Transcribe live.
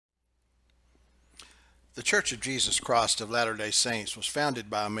The Church of Jesus Christ of Latter-day Saints was founded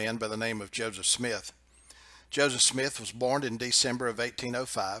by a man by the name of Joseph Smith. Joseph Smith was born in December of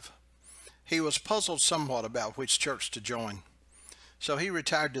 1805. He was puzzled somewhat about which church to join. So he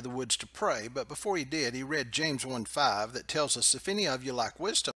retired to the woods to pray, but before he did, he read James 1:5 that tells us, "If any of you lack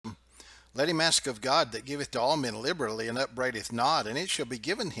wisdom, let him ask of God that giveth to all men liberally and upbraideth not, and it shall be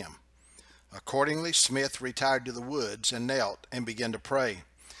given him." Accordingly, Smith retired to the woods and knelt and began to pray.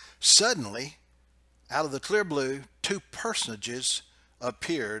 Suddenly, out of the clear blue, two personages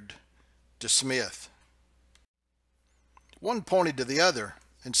appeared to Smith. One pointed to the other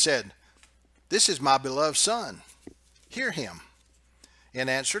and said, "This is my beloved son. Hear him." In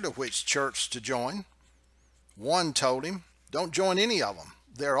answer to which church to join, one told him, "Don't join any of them.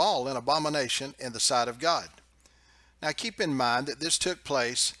 They're all an abomination in the sight of God." Now keep in mind that this took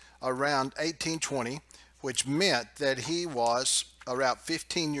place around 1820, which meant that he was around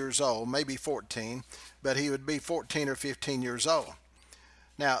 15 years old, maybe 14, but he would be 14 or 15 years old.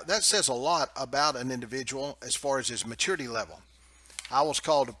 Now that says a lot about an individual as far as his maturity level. I was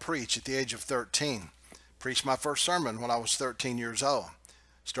called to preach at the age of 13. Preached my first sermon when I was 13 years old.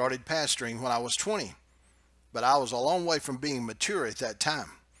 Started pastoring when I was 20. But I was a long way from being mature at that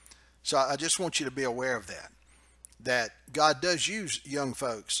time. So I just want you to be aware of that God does use young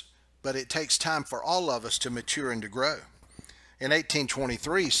folks, but it takes time for all of us to mature and to grow. In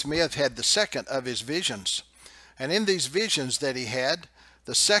 1823, Smith had the second of his visions. And in these visions that he had,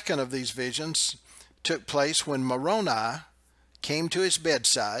 the second of these visions took place when Moroni came to his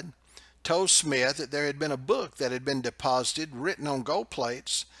bedside, told Smith that there had been a book that had been deposited, written on gold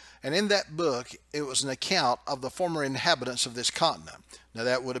plates, and in that book it was an account of the former inhabitants of this continent. Now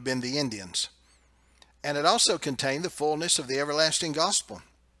that would have been the Indians. And it also contained the fullness of the everlasting gospel.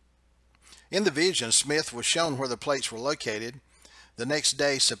 In the vision, Smith was shown where the plates were located. The next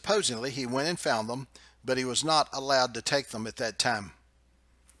day, supposedly, he went and found them, but he was not allowed to take them at that time.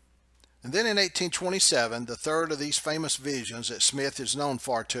 And then in 1827, the third of these famous visions that Smith is known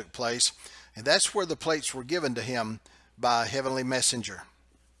for took place, and that's where the plates were given to him by a heavenly messenger.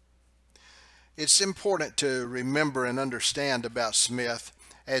 It's important to remember and understand about Smith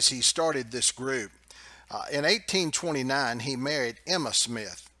as he started this group. In 1829, he married Emma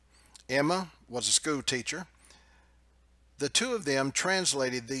Smith. Emma was a school teacher. The two of them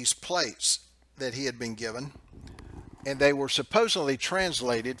translated these plates that he had been given, and they were supposedly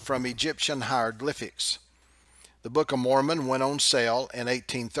translated from Egyptian hieroglyphics. The Book of Mormon went on sale in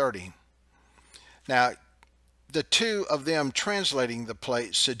 1830. Now, the two of them translating the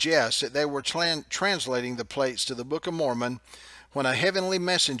plates suggests that they were translating the plates to the Book of Mormon when a heavenly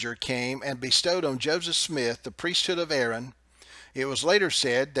messenger came and bestowed on Joseph Smith the priesthood of Aaron. It was later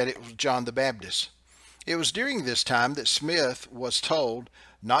said that it was John the Baptist. It was during this time that Smith was told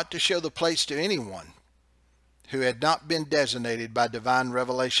not to show the plates to anyone who had not been designated by divine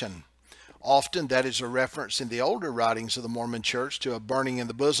revelation. Often that is a reference in the older writings of the Mormon Church to a burning in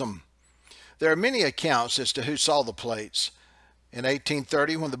the bosom. There are many accounts as to who saw the plates. In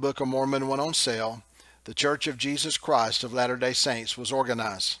 1830, when the Book of Mormon went on sale, the Church of Jesus Christ of Latter-day Saints was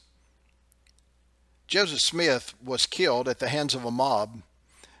organized. Joseph Smith was killed at the hands of a mob,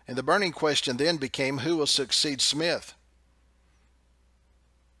 and the burning question then became, who will succeed Smith?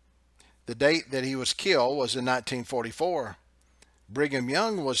 The date that he was killed was in 1944. Brigham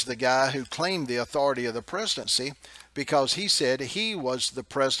Young was the guy who claimed the authority of the presidency because he said he was the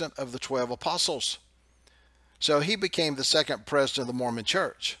president of the 12 apostles. So he became the second president of the Mormon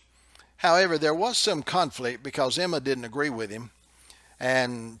Church. However, there was some conflict because Emma didn't agree with him,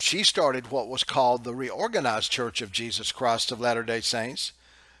 and she started what was called the Reorganized Church of Jesus Christ of Latter-day Saints.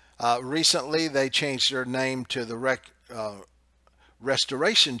 Recently, they changed their name to the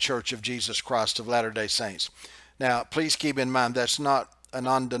Restoration Church of Jesus Christ of Latter-day Saints. Now, please keep in mind that's not a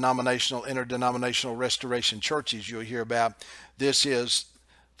non-denominational, interdenominational restoration churches you'll hear about. This is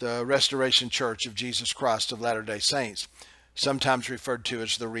the Restoration Church of Jesus Christ of Latter-day Saints, sometimes referred to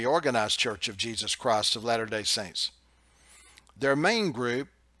as the Reorganized Church of Jesus Christ of Latter-day Saints. Their main group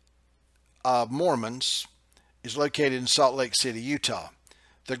of Mormons is located in Salt Lake City, Utah.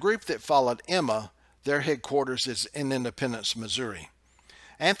 The group that followed Emma, their headquarters is in Independence, Missouri.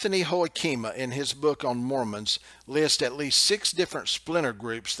 Anthony Hoekema, in his book on Mormons, lists at least 6 different splinter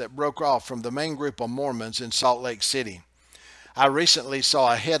groups that broke off from the main group of Mormons in Salt Lake City. I recently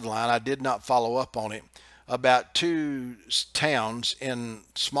saw a headline, I did not follow up on it, about 2 towns in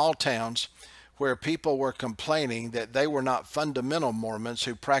small towns where people were complaining that they were not fundamental Mormons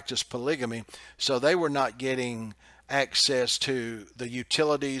who practiced polygamy, so they were not getting access to the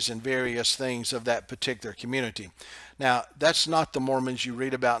utilities and various things of that particular community. Now, that's not the Mormons you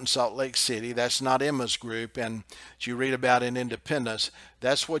read about in Salt Lake City. That's not Emma's group and you read about in Independence.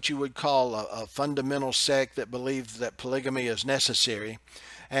 That's what you would call a fundamental sect that believes that polygamy is necessary.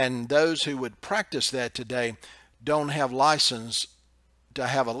 And those who would practice that today don't have license to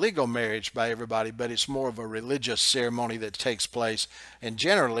have a legal marriage by everybody, but it's more of a religious ceremony that takes place. And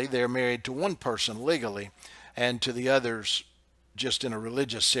generally, they're married to one person legally and to the others just in a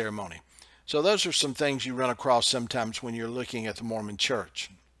religious ceremony. So those are some things you run across sometimes when you're looking at the Mormon Church.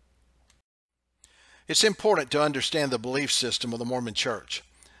 It's important to understand the belief system of the Mormon Church.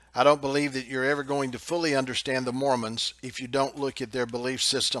 I don't believe that you're ever going to fully understand the Mormons if you don't look at their belief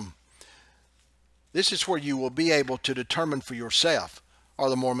system. This is where you will be able to determine for yourself, are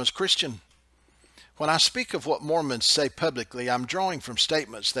the Mormons Christian? When I speak of what Mormons say publicly, I'm drawing from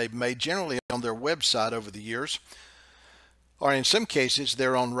statements they've made generally on their website over the years, or in some cases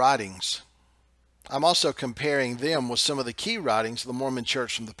their own writings. I'm also comparing them with some of the key writings of the Mormon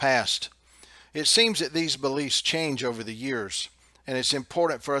Church from the past. It seems that these beliefs change over the years, and it's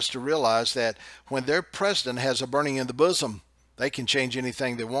important for us to realize that when their president has a burning in the bosom, they can change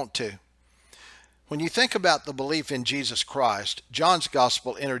anything they want to. When you think about the belief in Jesus Christ, John's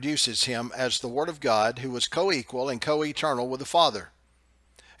Gospel introduces him as the Word of God who was co-equal and co-eternal with the Father,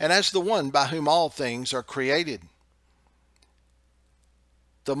 and as the one by whom all things are created.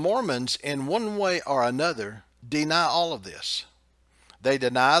 The Mormons, in one way or another, deny all of this. They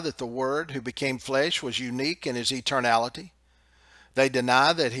deny that the Word who became flesh was unique in his eternality. They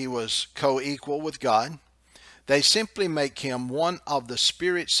deny that he was co-equal with God. They simply make him one of the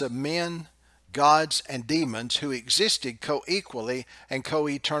spirits of men, gods, and demons who existed co-equally and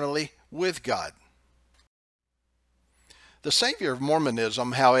co-eternally with God. The Savior of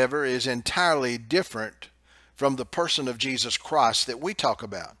Mormonism, however, is entirely different from the person of Jesus Christ that we talk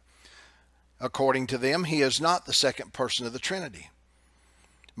about. According to them, he is not the second person of the Trinity.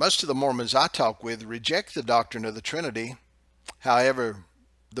 Most of the Mormons I talk with reject the doctrine of the Trinity. However,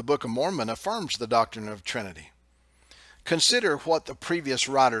 the Book of Mormon affirms the doctrine of Trinity. Consider what the previous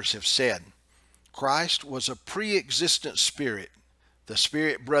writers have said. Christ was a pre-existent spirit, the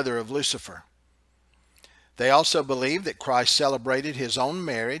spirit brother of Lucifer. They also believe that Christ celebrated his own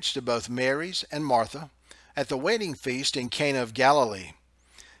marriage to both Mary's and Martha at the wedding feast in Cana of Galilee.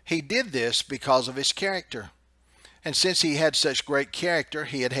 He did this because of his character. And since he had such great character,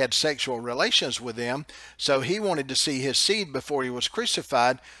 he had had sexual relations with them, so he wanted to see his seed before he was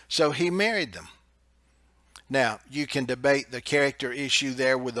crucified, so he married them. Now, you can debate the character issue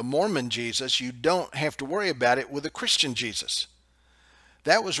there with the Mormon Jesus. You don't have to worry about it with the Christian Jesus.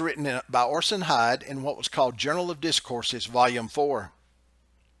 That was written by Orson Hyde in what was called Journal of Discourses, Volume 4.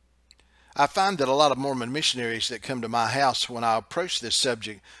 I find that a lot of Mormon missionaries that come to my house when I approach this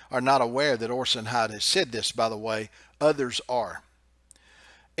subject are not aware that Orson Hyde has said this, by the way. Others are.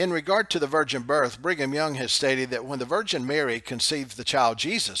 In regard to the virgin birth, Brigham Young has stated that when the Virgin Mary conceived the child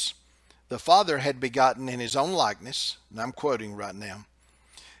Jesus, the Father had begotten in his own likeness, and I'm quoting right now.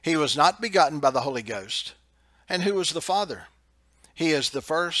 He was not begotten by the Holy Ghost. And who was the Father? He is the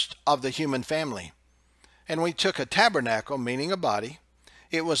first of the human family. And we took a tabernacle, meaning a body.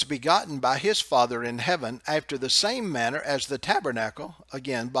 It was begotten by his Father in heaven after the same manner as the tabernacle,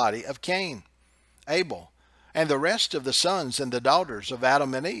 again, body of Cain, Abel, and the rest of the sons and the daughters of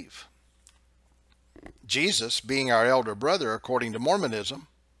Adam and Eve. Jesus, being our elder brother according to Mormonism,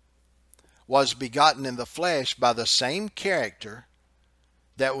 was begotten in the flesh by the same character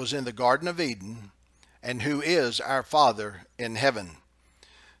that was in the Garden of Eden and who is our Father in heaven.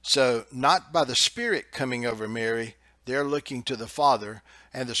 So not by the Spirit coming over Mary, they're looking to the Father,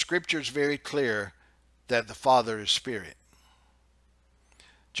 and the Scripture is very clear that the Father is Spirit.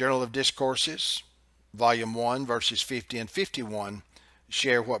 Journal of Discourses, Volume 1, verses 50 and 51,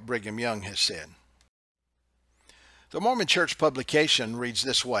 share what Brigham Young has said. The Mormon Church publication reads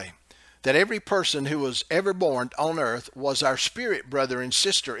this way, that every person who was ever born on earth was our spirit brother and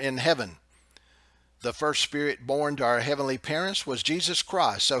sister in heaven. The first spirit born to our heavenly parents was Jesus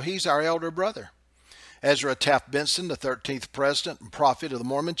Christ, so he's our elder brother. Ezra Taft Benson, the 13th president and prophet of the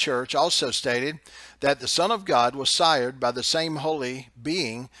Mormon Church, also stated that the Son of God was sired by the same holy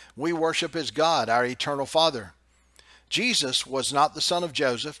being we worship as God, our eternal Father. Jesus was not the son of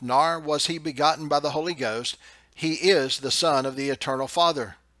Joseph, nor was he begotten by the Holy Ghost. He is the Son of the eternal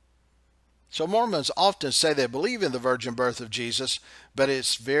Father. So Mormons often say they believe in the virgin birth of Jesus, but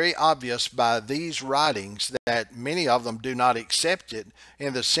it's very obvious by these writings that many of them do not accept it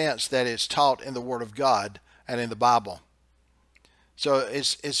in the sense that it's taught in the Word of God and in the Bible. So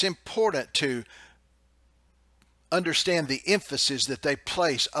it's important to understand the emphasis that they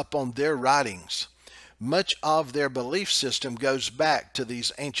place upon their writings. Much of their belief system goes back to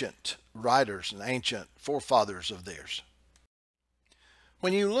these ancient writers and ancient forefathers of theirs.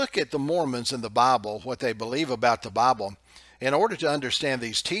 When you look at the Mormons and the Bible, what they believe about the Bible, in order to understand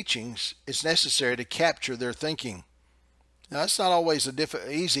these teachings, it's necessary to capture their thinking. Now, that's not always an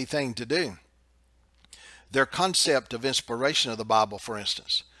easy thing to do. Their concept of inspiration of the Bible, for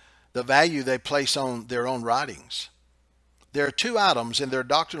instance, the value they place on their own writings. There are two items in their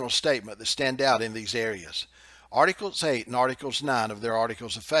doctrinal statement that stand out in these areas: Articles 8 and Articles 9 of their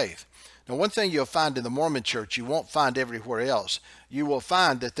Articles of Faith. Now, one thing you'll find in the Mormon Church you won't find everywhere else. You will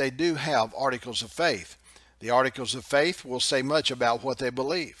find that they do have Articles of Faith. The Articles of Faith will say much about what they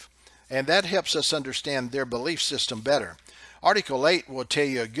believe, and that helps us understand their belief system better. Article 8 will tell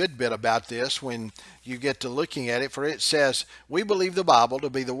you a good bit about this when you get to looking at it, for it says, "We believe the Bible to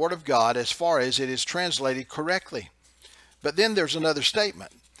be the Word of God as far as it is translated correctly." But then there's another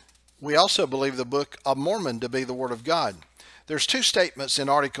statement. We also believe the Book of Mormon to be the Word of God. There's two statements in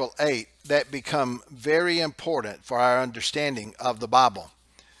Article 8 that become very important for our understanding of the Bible,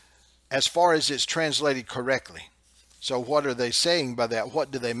 as far as it's translated correctly. So what are they saying by that?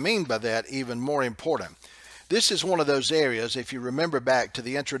 What do they mean by that? Even more important. This is one of those areas, if you remember back to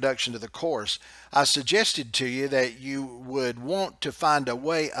the introduction to the course, I suggested to you that you would want to find a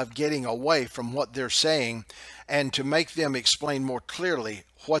way of getting away from what they're saying and to make them explain more clearly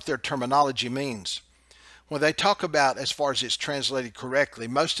what their terminology means. When they talk about as far as it's translated correctly,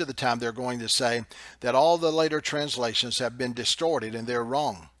 most of the time they're going to say that all the later translations have been distorted and they're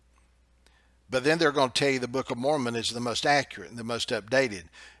wrong. But then they're going to tell you the Book of Mormon is the most accurate and the most updated.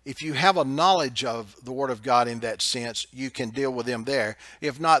 If you have a knowledge of the Word of God in that sense, you can deal with them there.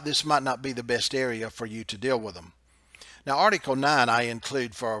 If not, this might not be the best area for you to deal with them. Now, Article 9 I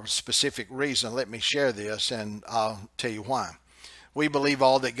include for a specific reason. Let me share this and I'll tell you why. We believe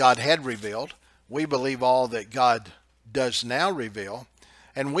all that God had revealed. We believe all that God does now reveal.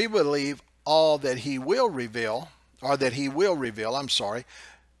 And we believe all that He will reveal,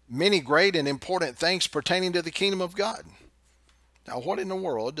 many great and important things pertaining to the kingdom of God. Now, what in the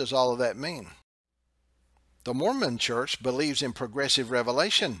world does all of that mean? The Mormon Church believes in progressive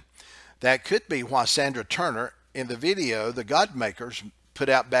revelation. That could be why Sandra Turner, in the video The God Makers, put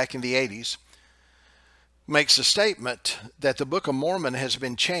out back in the 80s, makes a statement that the Book of Mormon has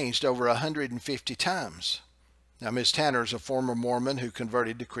been changed over 150 times. Now, Ms. Tanner is a former Mormon who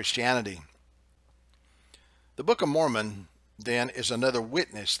converted to Christianity. The Book of Mormon then is another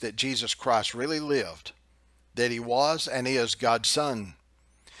witness that Jesus Christ really lived, that He was and is God's Son.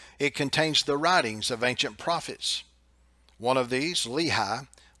 It contains the writings of ancient prophets. One of these, Lehi,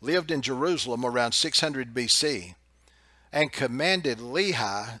 lived in Jerusalem around 600 BC and commanded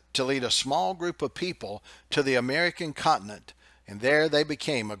Lehi to lead a small group of people to the American continent, and there they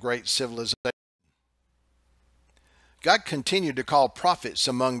became a great civilization. God continued to call prophets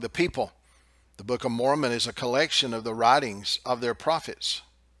among the people. The Book of Mormon is a collection of the writings of their prophets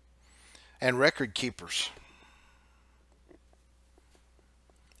and record keepers.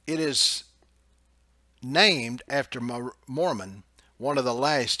 It is named after Mormon, one of the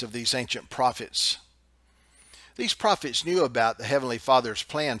last of these ancient prophets. These prophets knew about the Heavenly Father's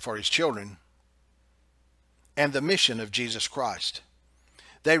plan for His children and the mission of Jesus Christ.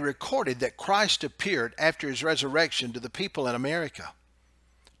 They recorded that Christ appeared after His resurrection to the people in America,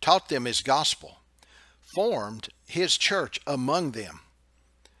 taught them His gospel, formed His church among them.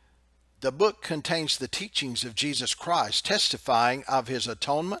 The book contains the teachings of Jesus Christ, testifying of His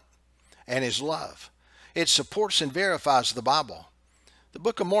atonement and His love. It supports and verifies the Bible. The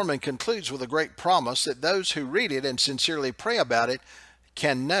Book of Mormon concludes with a great promise that those who read it and sincerely pray about it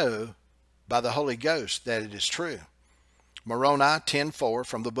can know by the Holy Ghost that it is true. Moroni 10:4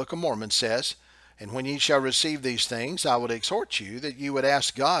 from the Book of Mormon says, "And when ye shall receive these things, I would exhort you that you would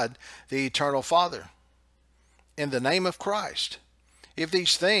ask God, the Eternal Father, in the name of Christ, if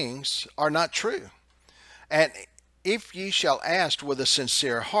these things are not true. And if ye shall ask with a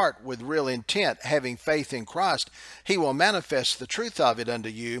sincere heart, with real intent, having faith in Christ, He will manifest the truth of it unto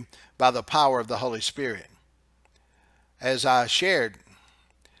you by the power of the Holy Spirit." As I shared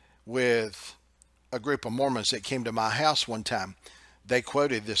with a group of Mormons that came to my house one time, they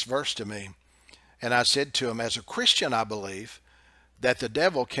quoted this verse to me. And I said to them, as a Christian, I believe that the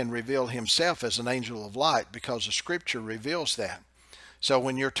devil can reveal himself as an angel of light because the Scripture reveals that. So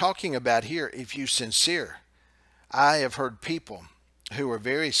when you're talking about here, if you sincere, I have heard people who were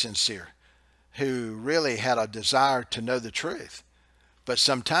very sincere, who really had a desire to know the truth, but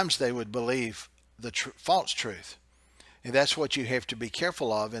sometimes they would believe the false truth. And that's what you have to be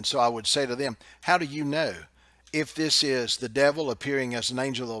careful of. And so I would say to them, how do you know if this is the devil appearing as an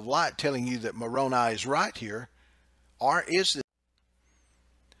angel of light telling you that Moroni is right here, or is this?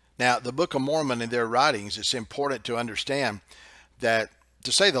 Now, the Book of Mormon and their writings, it's important to understand that,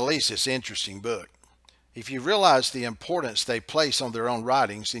 to say the least, it's an interesting book. If you realize the importance they place on their own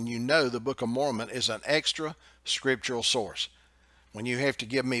writings, then you know the Book of Mormon is an extra scriptural source. When you have to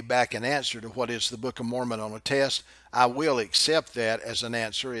give me back an answer to what is the Book of Mormon on a test, I will accept that as an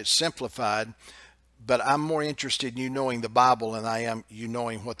answer. It's simplified, but I'm more interested in you knowing the Bible than I am you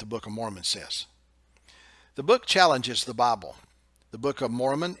knowing what the Book of Mormon says. The book challenges the Bible. The Book of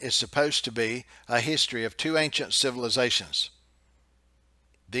Mormon is supposed to be a history of two ancient civilizations.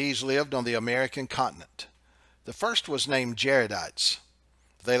 These lived on the American continent. The first was named Jaredites.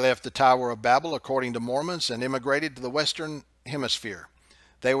 They left the Tower of Babel, according to Mormons, and immigrated to the Western Hemisphere.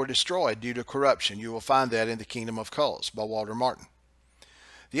 They were destroyed due to corruption. You will find that in The Kingdom of Cults by Walter Martin.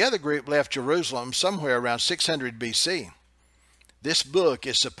 The other group left Jerusalem somewhere around 600 BC. This book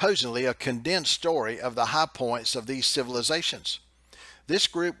is supposedly a condensed story of the high points of these civilizations. This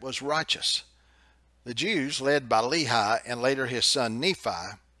group was righteous. The Jews, led by Lehi and later his son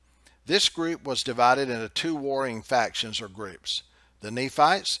Nephi, this group was divided into two warring factions or groups, the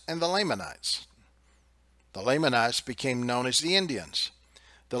Nephites and the Lamanites. The Lamanites became known as the Indians.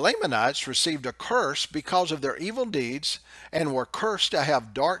 The Lamanites received a curse because of their evil deeds and were cursed to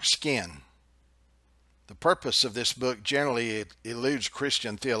have dark skin. The purpose of this book generally eludes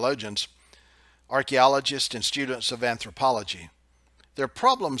Christian theologians, archaeologists, and students of anthropology. Their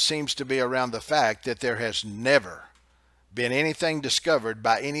problem seems to be around the fact that there has never been anything discovered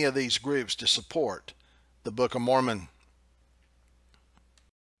by any of these groups to support the Book of Mormon.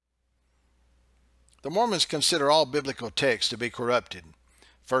 The Mormons consider all biblical texts to be corrupted.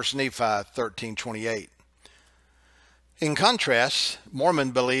 1 Nephi 13:28. In contrast,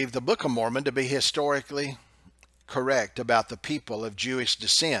 Mormons believe the Book of Mormon to be historically correct about the people of Jewish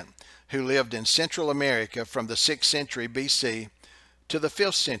descent who lived in Central America from the 6th century BC to the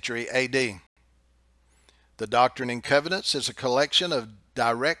 5th century AD. The Doctrine and Covenants is a collection of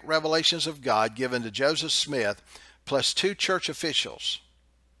direct revelations of God given to Joseph Smith plus two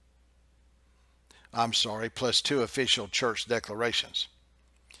official church declarations.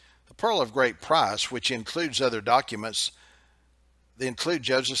 The Pearl of Great Price, which includes other documents, they include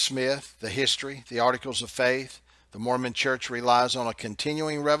Joseph Smith, the history, the Articles of Faith. The Mormon Church relies on a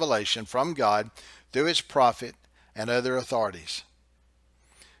continuing revelation from God through its prophet and other authorities.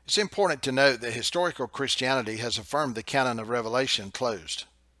 It's important to note that historical Christianity has affirmed the canon of Revelation closed.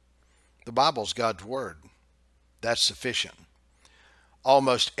 The Bible's God's Word. That's sufficient.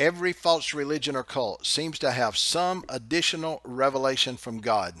 Almost every false religion or cult seems to have some additional revelation from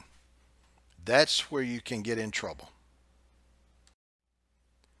God. That's where you can get in trouble.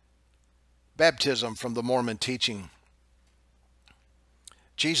 Baptism from the Mormon teaching.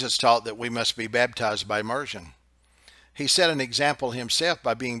 Jesus taught that we must be baptized by immersion. He set an example himself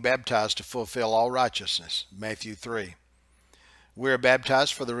by being baptized to fulfill all righteousness. Matthew 3. We are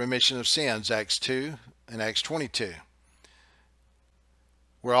baptized for the remission of sins. Acts 2 and Acts 22.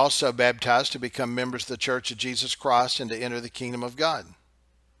 We're also baptized to become members of the Church of Jesus Christ and to enter the kingdom of God.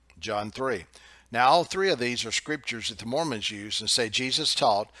 John 3. Now, all three of these are scriptures that the Mormons use and say Jesus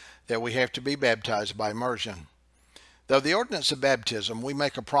taught that we have to be baptized by immersion. Though the ordinance of baptism, we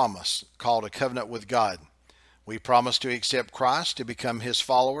make a promise called a covenant with God. We promise to accept Christ, to become his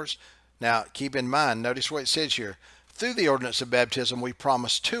followers. Now, keep in mind, notice what it says here. Through the ordinance of baptism, we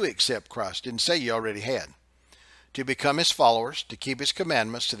promise to accept Christ. Didn't say you already had. To become his followers, to keep his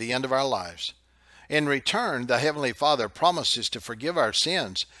commandments to the end of our lives. In return, the Heavenly Father promises to forgive our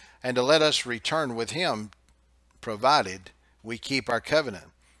sins and to let us return with him, provided we keep our covenant.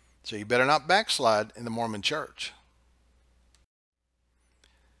 So you better not backslide in the Mormon Church.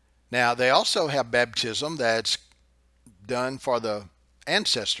 Now, they also have baptism that's done for the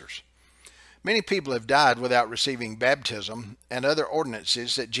ancestors. Many people have died without receiving baptism and other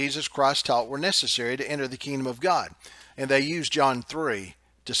ordinances that Jesus Christ taught were necessary to enter the kingdom of God. And they use John 3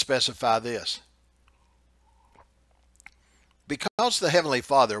 to specify this. Because the Heavenly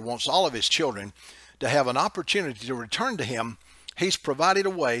Father wants all of his children to have an opportunity to return to him, he's provided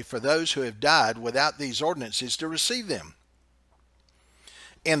a way for those who have died without these ordinances to receive them.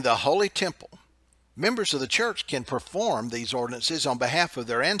 In the Holy Temple, members of the church can perform these ordinances on behalf of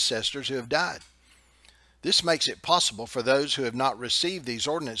their ancestors who have died. This makes it possible for those who have not received these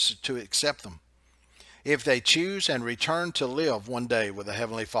ordinances to accept them, if they choose and return to live one day with the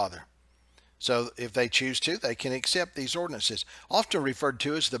Heavenly Father. So if they choose to, they can accept these ordinances, often referred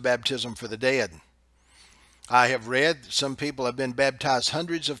to as the baptism for the dead. I have read some people have been baptized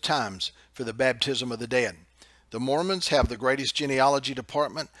hundreds of times for the baptism of the dead. The Mormons have the greatest genealogy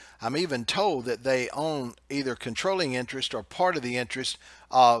department. I'm even told that they own either controlling interest or part of the interest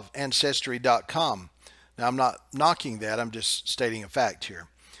of Ancestry.com. Now, I'm not knocking that. I'm just stating a fact here.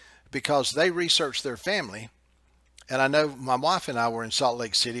 Because they research their family. And I know my wife and I were in Salt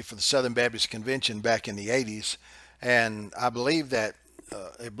Lake City for the Southern Baptist Convention back in the 80s. And I believe it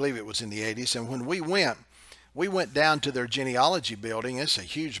was in the 80s. And when we went down to their genealogy building. It's a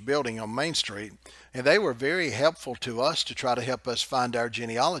huge building on Main Street. And they were very helpful to us to try to help us find our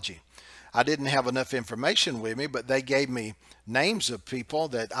genealogy. I didn't have enough information with me, but they gave me names of people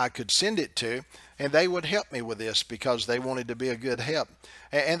that I could send it to, and they would help me with this because they wanted to be a good help.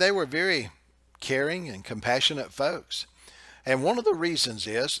 And they were very caring and compassionate folks. And one of the reasons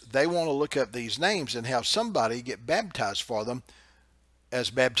is they want to look up these names and have somebody get baptized for them as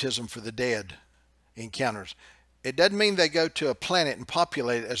baptism for the dead encounters. It doesn't mean they go to a planet and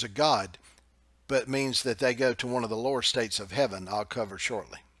populate it as a god, but it means that they go to one of the lower states of heaven. I'll cover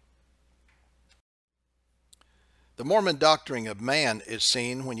shortly. The Mormon doctrine of man is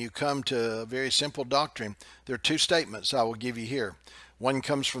seen when you come to a very simple doctrine. There are two statements I will give you here. One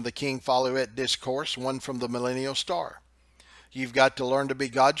comes from the King Followet Discourse, one from the Millennial Star. You've got to learn to be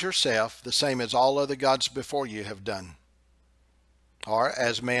God yourself, the same as all other gods before you have done. Or,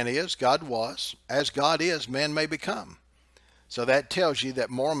 as man is, God was. As God is, man may become. So that tells you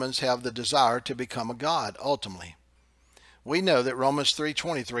that Mormons have the desire to become a god, ultimately. We know that Romans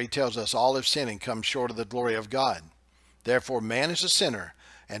 3:23 tells us all have sinned and come short of the glory of God. Therefore, man is a sinner,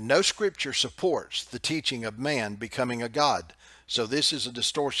 and no scripture supports the teaching of man becoming a god. So this is a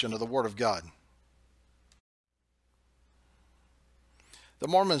distortion of the Word of God. The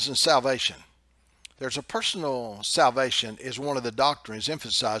Mormons and salvation. There's a personal salvation is one of the doctrines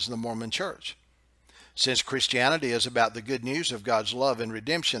emphasized in the Mormon Church. Since Christianity is about the good news of God's love and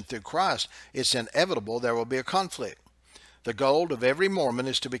redemption through Christ, it's inevitable there will be a conflict. The goal of every Mormon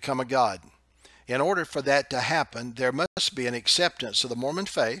is to become a god. In order for that to happen, there must be an acceptance of the Mormon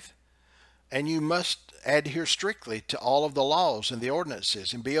faith, and you must adhere strictly to all of the laws and the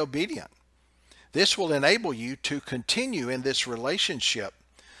ordinances and be obedient. This will enable you to continue in this relationship.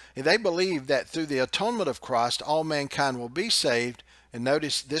 And they believe that through the atonement of Christ, all mankind will be saved. And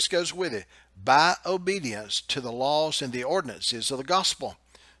notice this goes with it, by obedience to the laws and the ordinances of the gospel.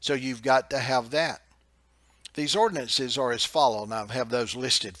 So you've got to have that. These ordinances are as follow, and I have those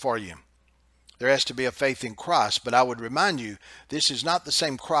listed for you. There has to be a faith in Christ, but I would remind you, this is not the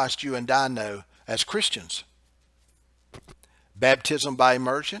same Christ you and I know as Christians. Baptism by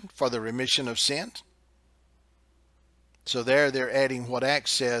immersion for the remission of sins. So they're adding what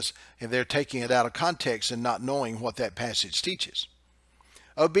Acts says, and they're taking it out of context and not knowing what that passage teaches.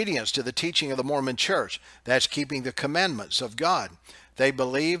 Obedience to the teaching of the Mormon Church, that's keeping the commandments of God. They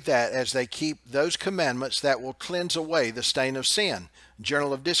believe that as they keep those commandments, that will cleanse away the stain of sin.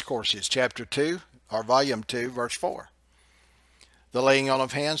 Journal of Discourses, chapter 2, or volume 2, verse 4. The laying on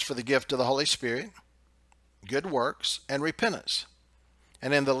of hands for the gift of the Holy Spirit, good works, and repentance.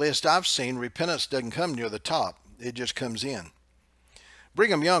 And in the list I've seen, repentance doesn't come near the top. It just comes in.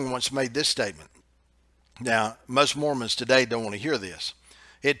 Brigham Young once made this statement. Now, most Mormons today don't want to hear this.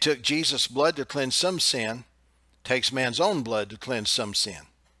 It took Jesus' blood to cleanse some sin. Takes man's own blood to cleanse some sin.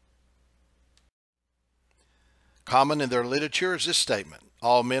 Common in their literature is this statement.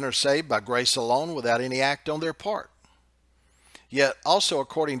 All men are saved by grace alone without any act on their part. Yet also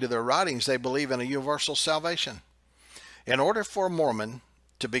according to their writings, they believe in a universal salvation. In order for a Mormon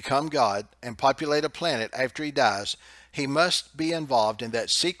to become God and populate a planet after he dies, he must be involved in that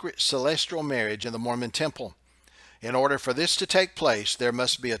secret celestial marriage in the Mormon temple. In order for this to take place, there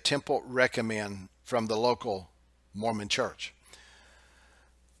must be a temple recommend from the local Mormon church.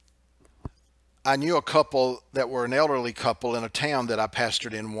 I knew a couple that were an elderly couple in a town that I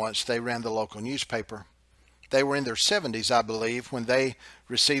pastored in once. They ran the local newspaper. They were in their 70s, I believe, when they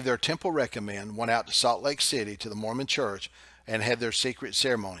received their temple recommend, went out to Salt Lake City to the Mormon church, and had their secret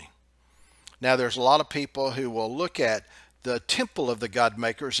ceremony. Now, there's a lot of people who will look at the Temple of the God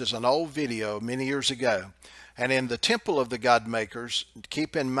Makers as an old video many years ago. And in the Temple of the God Makers,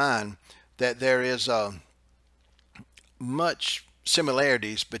 keep in mind that there is much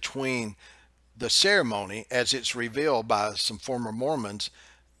similarities between the ceremony as it's revealed by some former Mormons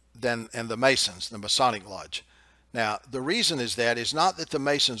and the Masons, the Masonic Lodge. Now, the reason is not that the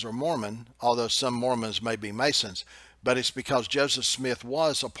Masons are Mormon, although some Mormons may be Masons, but it's because Joseph Smith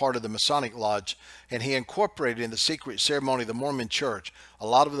was a part of the Masonic Lodge, and he incorporated in the secret ceremony of the Mormon Church a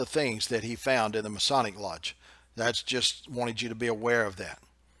lot of the things that he found in the Masonic Lodge. That's just wanted you to be aware of that.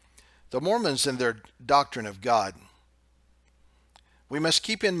 The Mormons and their doctrine of God. We must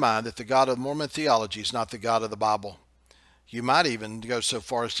keep in mind that the God of Mormon theology is not the God of the Bible. You might even go so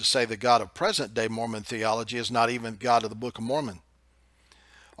far as to say the God of present-day Mormon theology is not even God of the Book of Mormon.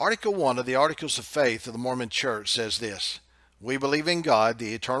 Article 1 of the Articles of Faith of the Mormon Church says this: "We believe in God,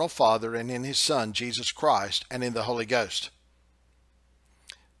 the eternal Father, and in His Son, Jesus Christ, and in the Holy Ghost."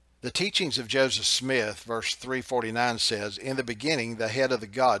 The teachings of Joseph Smith, verse 349 says, "In the beginning, the head of the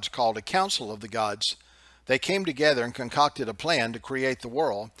gods called a council of the gods. They came together and concocted a plan to create the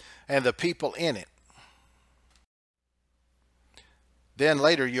world and the people in it." Then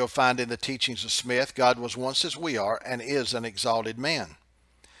later you'll find in the teachings of Smith, God was once as we are and is an exalted man.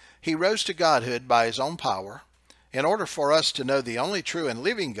 He rose to godhood by His own power. In order for us to know the only true and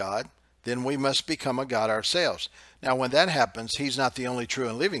living God, then we must become a God ourselves. Now, when that happens, He's not the only true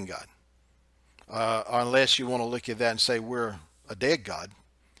and living God. Unless you want to look at that and say we're a dead God.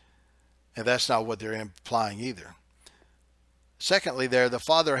 And that's not what they're implying either. Secondly, the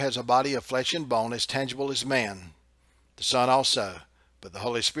Father has a body of flesh and bone as tangible as man. The Son also. But the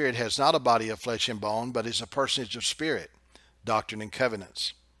Holy Spirit has not a body of flesh and bone, but is a personage of spirit. Doctrine and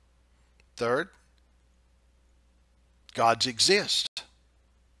Covenants. Third, gods exist.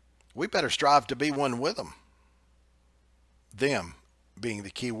 We better strive to be one with them. Them being the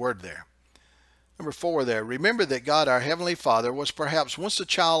key word there. Number 4 there, remember that God, our Heavenly Father, was perhaps once a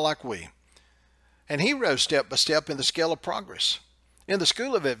child like we. And He rose step by step in the scale of progress. In the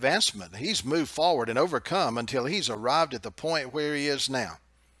school of advancement, He's moved forward and overcome until He's arrived at the point where He is now.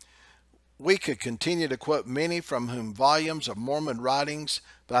 We could continue to quote many from whom volumes of Mormon writings,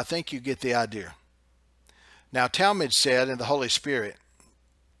 but I think you get the idea. Now, Talmud said in the Holy Spirit,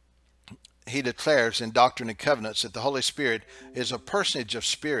 he declares in Doctrine and Covenants that the Holy Spirit is a personage of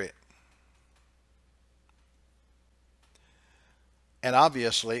spirit. And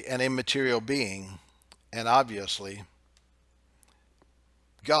obviously an immaterial being, and obviously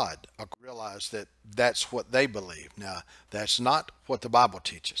God. I realize that that's what they believe. Now, that's not what the Bible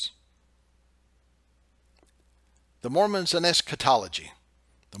teaches. The Mormons and eschatology.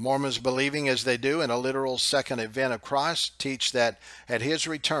 The Mormons, believing as they do in a literal second advent of Christ, teach that at His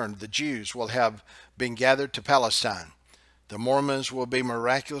return the Jews will have been gathered to Palestine. The Mormons will be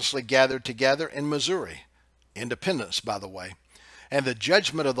miraculously gathered together in Missouri, Independence, by the way, and the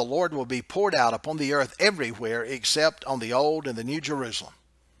judgment of the Lord will be poured out upon the earth everywhere except on the Old and the New Jerusalem.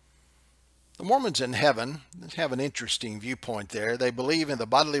 The Mormons in heaven have an interesting viewpoint there. They believe in the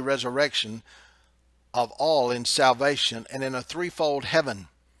bodily resurrection of all in salvation and in a threefold heaven.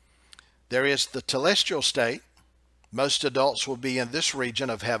 There is the telestial state. Most adults will be in this region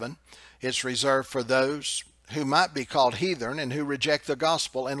of heaven. It's reserved for those who might be called heathen and who reject the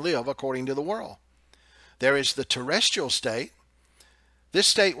gospel and live according to the world. There is the terrestrial state. This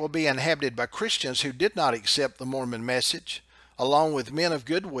state will be inhabited by Christians who did not accept the Mormon message, along with men of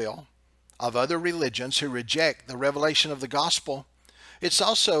goodwill of other religions who reject the revelation of the gospel. It's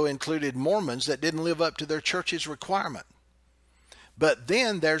also included Mormons that didn't live up to their church's requirement. But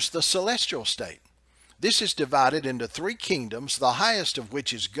then there's the celestial state. This is divided into 3 kingdoms, the highest of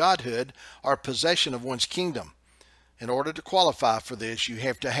which is godhood, or possession of one's kingdom. In order to qualify for this, you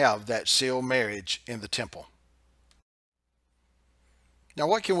have to have that sealed marriage in the temple. Now,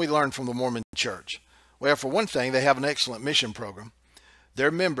 what can we learn from the Mormon Church? Well, for one thing, they have an excellent mission program.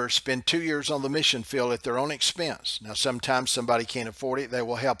 Their members spend 2 years on the mission field at their own expense. Now, sometimes somebody can't afford it. They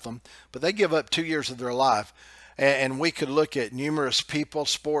will help them. But they give up 2 years of their life. And we could look at numerous people,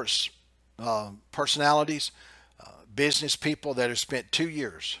 sports personalities, business people that have spent 2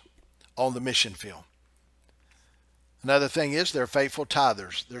 years on the mission field. Another thing is they're faithful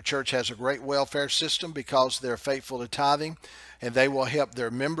tithers. Their church has a great welfare system because they're faithful to tithing, and they will help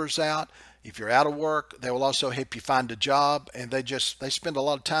their members out. If you're out of work, they will also help you find a job, and they spend a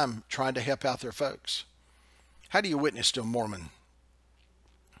lot of time trying to help out their folks. How do you witness to a Mormon?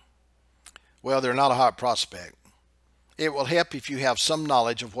 Well, they're not a hot prospect. It will help if you have some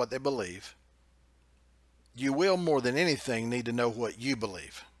knowledge of what they believe. You will, more than anything, need to know what you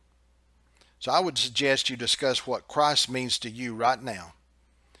believe. So I would suggest you discuss what Christ means to you right now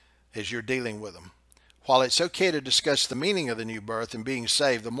as you're dealing with them. While it's okay to discuss the meaning of the new birth and being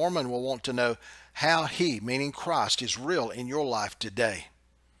saved, the Mormon will want to know how He, meaning Christ, is real in your life today.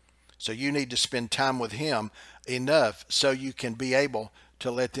 So you need to spend time with Him enough so you can be able to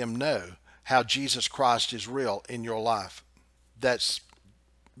let them know how Jesus Christ is real in your life. That's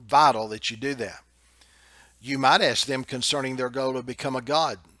vital that you do that. You might ask them concerning their goal to become a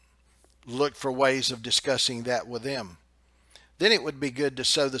God. Look for ways of discussing that with them. Then it would be good to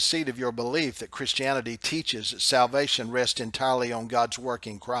sow the seed of your belief that Christianity teaches that salvation rests entirely on God's work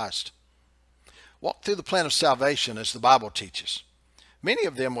in Christ. Walk through the plan of salvation as the Bible teaches. Many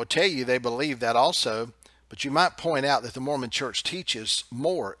of them will tell you they believe that also, but you might point out that the Mormon Church teaches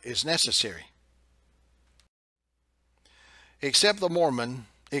more is necessary. Expect the Mormon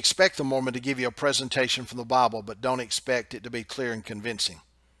to give you a presentation from the Bible, but don't expect it to be clear and convincing.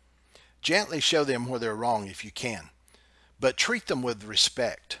 Gently show them where they're wrong if you can, but treat them with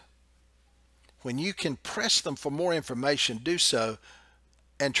respect. When you can press them for more information, do so,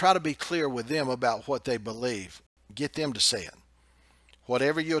 and try to be clear with them about what they believe. Get them to say it.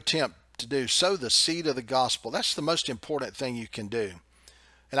 Whatever you attempt to do, sow the seed of the gospel. That's the most important thing you can do.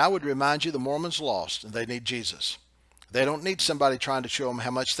 And I would remind you, the Mormons lost, and they need Jesus. They don't need somebody trying to show them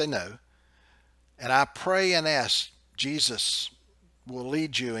how much they know. And I pray and ask Jesus will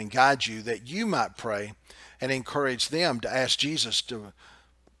lead you and guide you, that you might pray and encourage them to ask Jesus to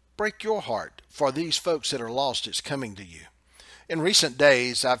break your heart for these folks that are lost. It's coming to you. In recent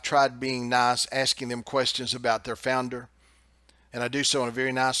days, I've tried being nice, asking them questions about their founder, and I do so in a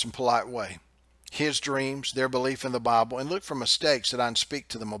very nice and polite way. His dreams, their belief in the Bible, and look for mistakes that I can speak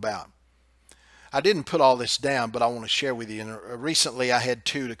to them about. I didn't put all this down, but I want to share with you. And recently I had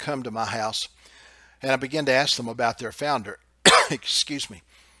two to come to my house, and I began to ask them about their founder. Excuse me.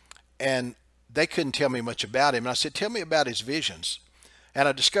 And they couldn't tell me much about him. And I said, tell me about his visions. And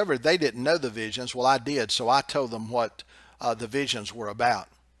I discovered they didn't know the visions. Well, I did, so I told them what the visions were about.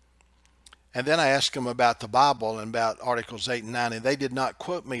 And then I asked them about the Bible and about Articles 8 and 9, and they did not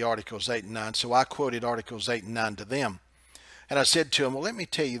quote me Articles 8 and 9, so I quoted Articles 8 and 9 to them. And I said to them, well, let me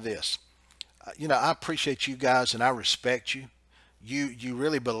tell you this. I appreciate you guys and I respect you. You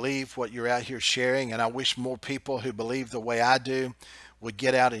really believe what you're out here sharing, and I wish more people who believe the way I do would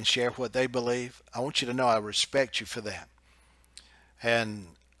get out and share what they believe. I want you to know I respect you for that. And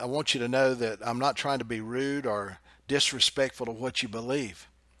I want you to know that I'm not trying to be rude or disrespectful to what you believe.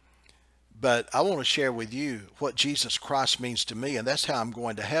 But I want to share with you what Jesus Christ means to me, and that's how I'm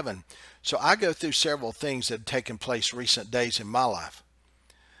going to heaven. So I go through several things that have taken place recent days in my life.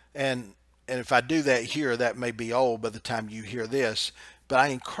 And if I do that here, that may be old by the time you hear this, but I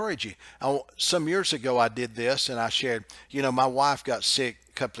encourage you. Some years ago I did this, and I shared, my wife got sick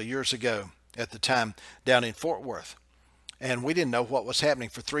a couple of years ago at the time down in Fort Worth. And we didn't know what was happening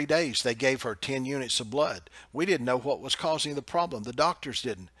for 3 days. They gave her 10 units of blood. We didn't know what was causing the problem. The doctors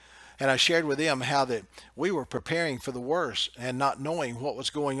didn't. And I shared with them how that we were preparing for the worst and not knowing what was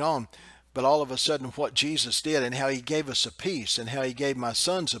going on. But all of a sudden what Jesus did, and how he gave us a peace, and how he gave my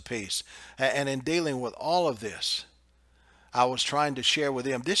sons a peace. And in dealing with all of this, I was trying to share with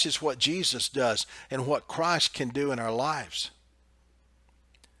them, this is what Jesus does and what Christ can do in our lives.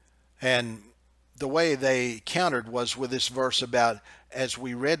 And the way they countered was with this verse about, as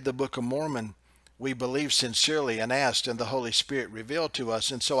we read the Book of Mormon, we believed sincerely and asked, and the Holy Spirit revealed to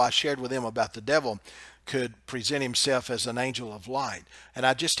us. And so I shared with them about the devil could present himself as an angel of light. And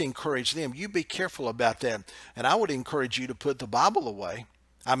I just encouraged them, you be careful about that. And I would encourage you to put the Bible away.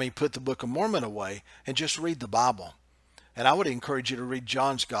 Put the Book of Mormon away and just read the Bible. And I would encourage you to read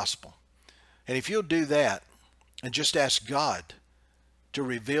John's Gospel. And if you'll do that and just ask God to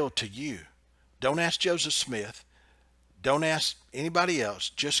reveal to you, don't ask Joseph Smith, don't ask anybody else,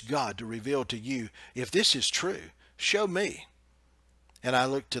 just God to reveal to you, if this is true, show me. And I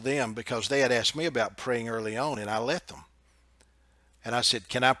looked to them because they had asked me about praying early on, and I let them. And I said,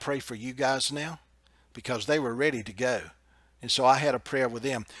 can I pray for you guys now? Because they were ready to go. And so I had a prayer with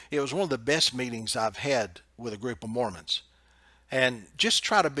them. It was one of the best meetings I've had with a group of Mormons. And just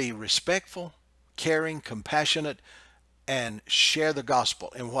try to be respectful, caring, compassionate, and share the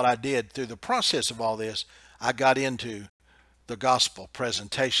gospel. And what I did through the process of all this, I got into the gospel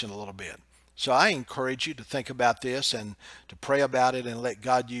presentation a little bit. So I encourage you to think about this and to pray about it and let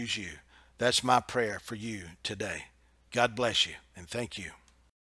God use you. That's my prayer for you today. God bless you, and thank you.